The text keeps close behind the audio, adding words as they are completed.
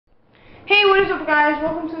up, guys?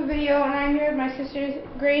 Welcome to the video, and I'm here with my sisters.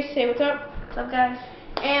 Grace, say what's up. What's up, guys?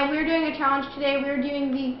 And we're doing a challenge today. We're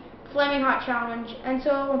doing the Flaming Hot Challenge. And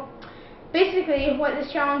so, basically, what this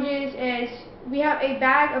challenge is we have a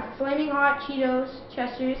bag of Flaming Hot Cheetos,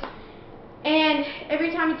 Chesters, and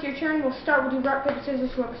every time it's your turn, we'll do rock, paper,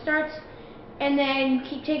 scissors, whoever starts. And then you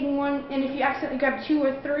keep taking one, and if you accidentally grab 2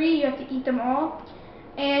 or 3, you have to eat them all.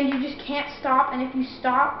 And you just can't stop, and if you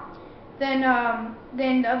stop, then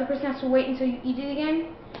the other person has to wait until you eat it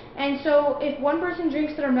again. And so if one person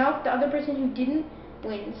drinks their milk, the other person who didn't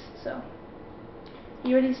wins. So,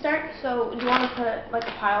 you ready to start? So, do you want to put like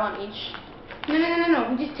a pile on each?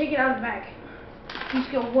 No. We just take it out of the bag. You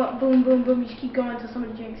just go what, boom, boom, boom. You just keep going until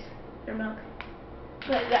somebody drinks their milk.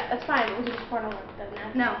 But that's fine. We can just pour it on the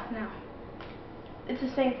napkin. No. It's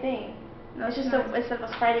the same thing. No, it's just instead of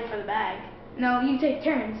us fighting for the bag. No, you take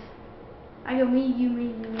turns. I go me, you, me,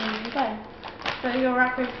 you, me. Okay. So you go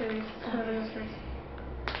rock, paper, scissors. Whoever goes first.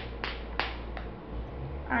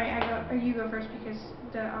 Alright, I go, or you go first because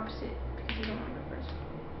the opposite, because you don't want to go first.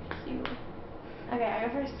 So you go. Okay, I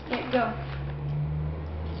go first? Yeah, go.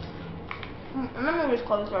 I'm gonna move this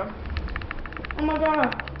closer. Oh my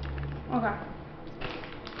god. Okay.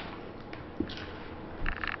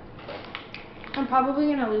 I'm probably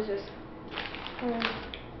gonna lose this. Oh.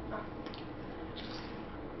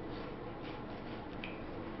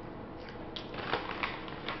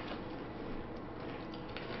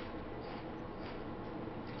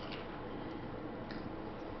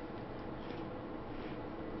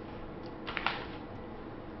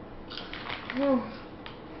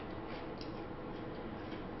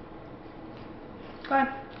 Go ahead.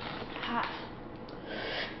 Hot.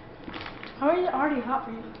 How is it already hot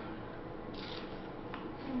for you?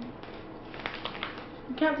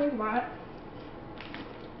 You can't think about it.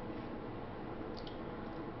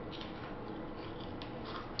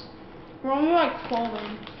 We're only like 12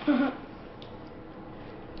 in.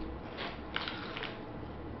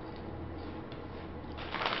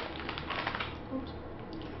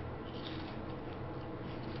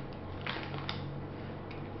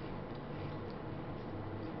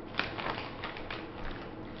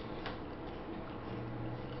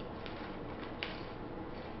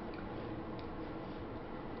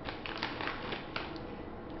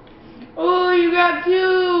 Oh, you got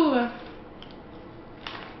 2!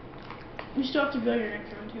 You still have to go your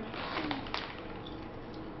next round too.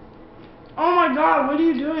 Oh my god, what are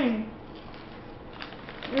you doing?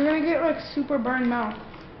 You're gonna get like super burned mouth.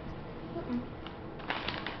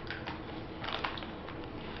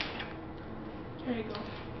 There you go.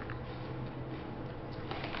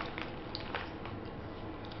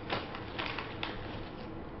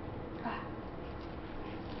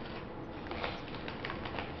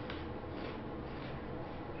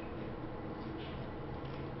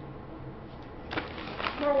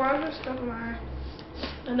 Bro, why is there stuff in my eye?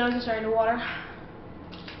 My nose is starting to water.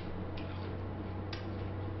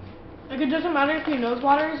 Like, it doesn't matter if your nose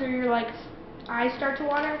waters or your like eyes start to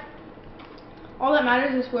water. All that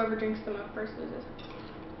matters is whoever drinks the milk first loses.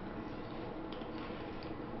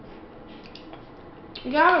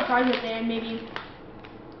 You gotta have a prize at the end, maybe.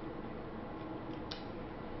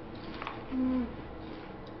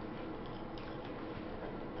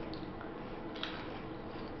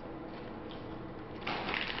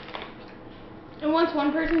 And once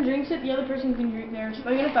one person drinks it, the other person can drink theirs.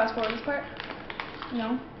 Are you gonna fast forward this part?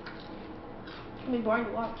 No. It's gonna be boring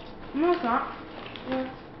to watch. No, it's not. Yeah.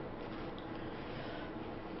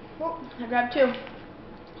 Well, I grabbed 2.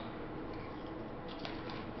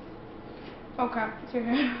 Oh crap, it's your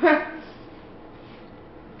hair.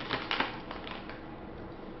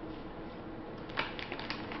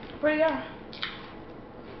 Put it down.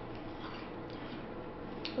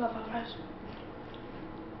 I love Popeyes.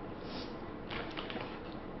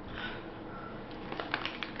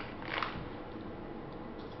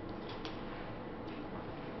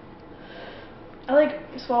 I like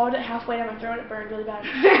swallowed it halfway down my throat. It burned really bad.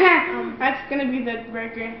 That's gonna be the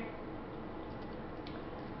breaker.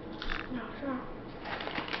 No, sure.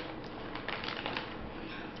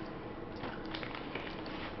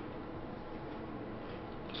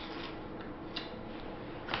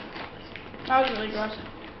 That was really gross.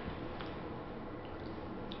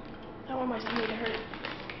 I don't want my tummy to hurt.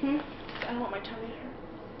 I don't want my tummy to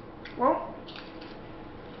hurt. Well,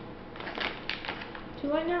 too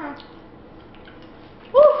late now.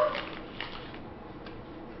 Woo!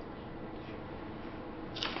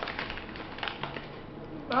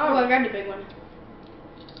 Oh, I grabbed a big one.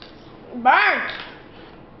 Burnt!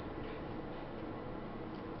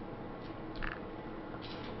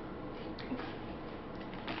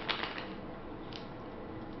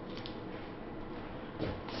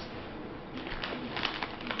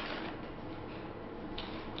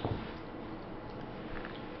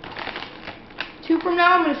 from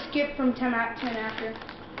now, I'm going to skip from 10 after.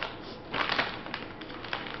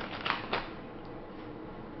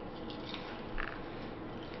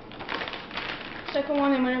 Second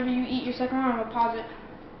one, and whenever you eat your second one, I'm going to pause it.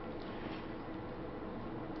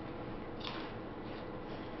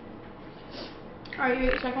 Alright, you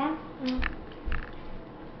ate the second one?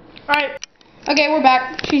 Mm-hmm. Alright. Okay, we're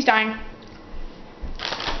back. She's dying.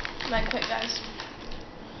 Might quit, guys.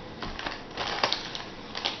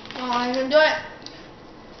 Oh, I didn't do it.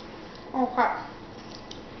 Oh, crap.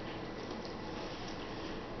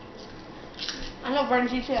 I know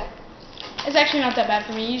burns you too. It's actually not that bad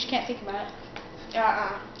for me. You just can't think about it.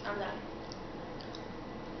 I'm done.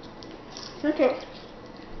 Okay.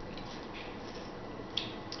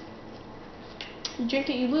 You drink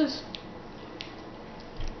it, you lose.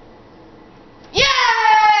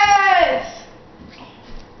 Yes!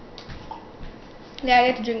 Yeah, I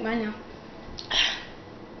get to drink mine now.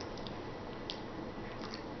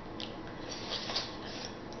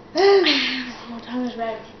 My tongue is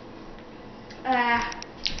red.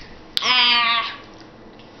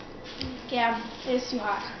 Yeah, it's too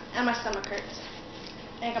hot. And my stomach hurts.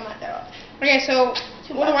 I think I might throw up. Okay, so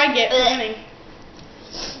what do I get for winning?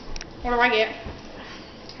 What do I get?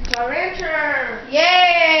 A rancher!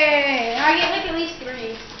 Yay! I get like at least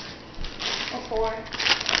 3 or 4.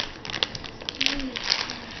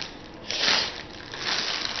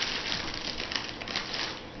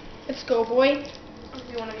 Let's go, boy. Do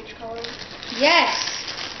you want of each color? Yes!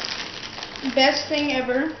 Best thing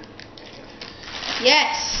ever.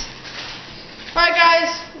 Yes! Alright, guys.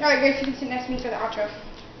 Alright, Grace, you can sit next to me for the outro.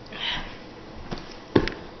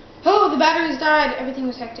 Oh, the batteries died. Everything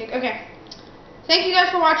was hectic. Okay. Thank you guys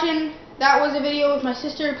for watching. That was a video with my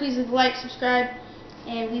sister. Please leave a like, subscribe,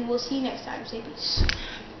 and we will see you next time. Say peace.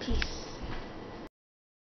 Peace.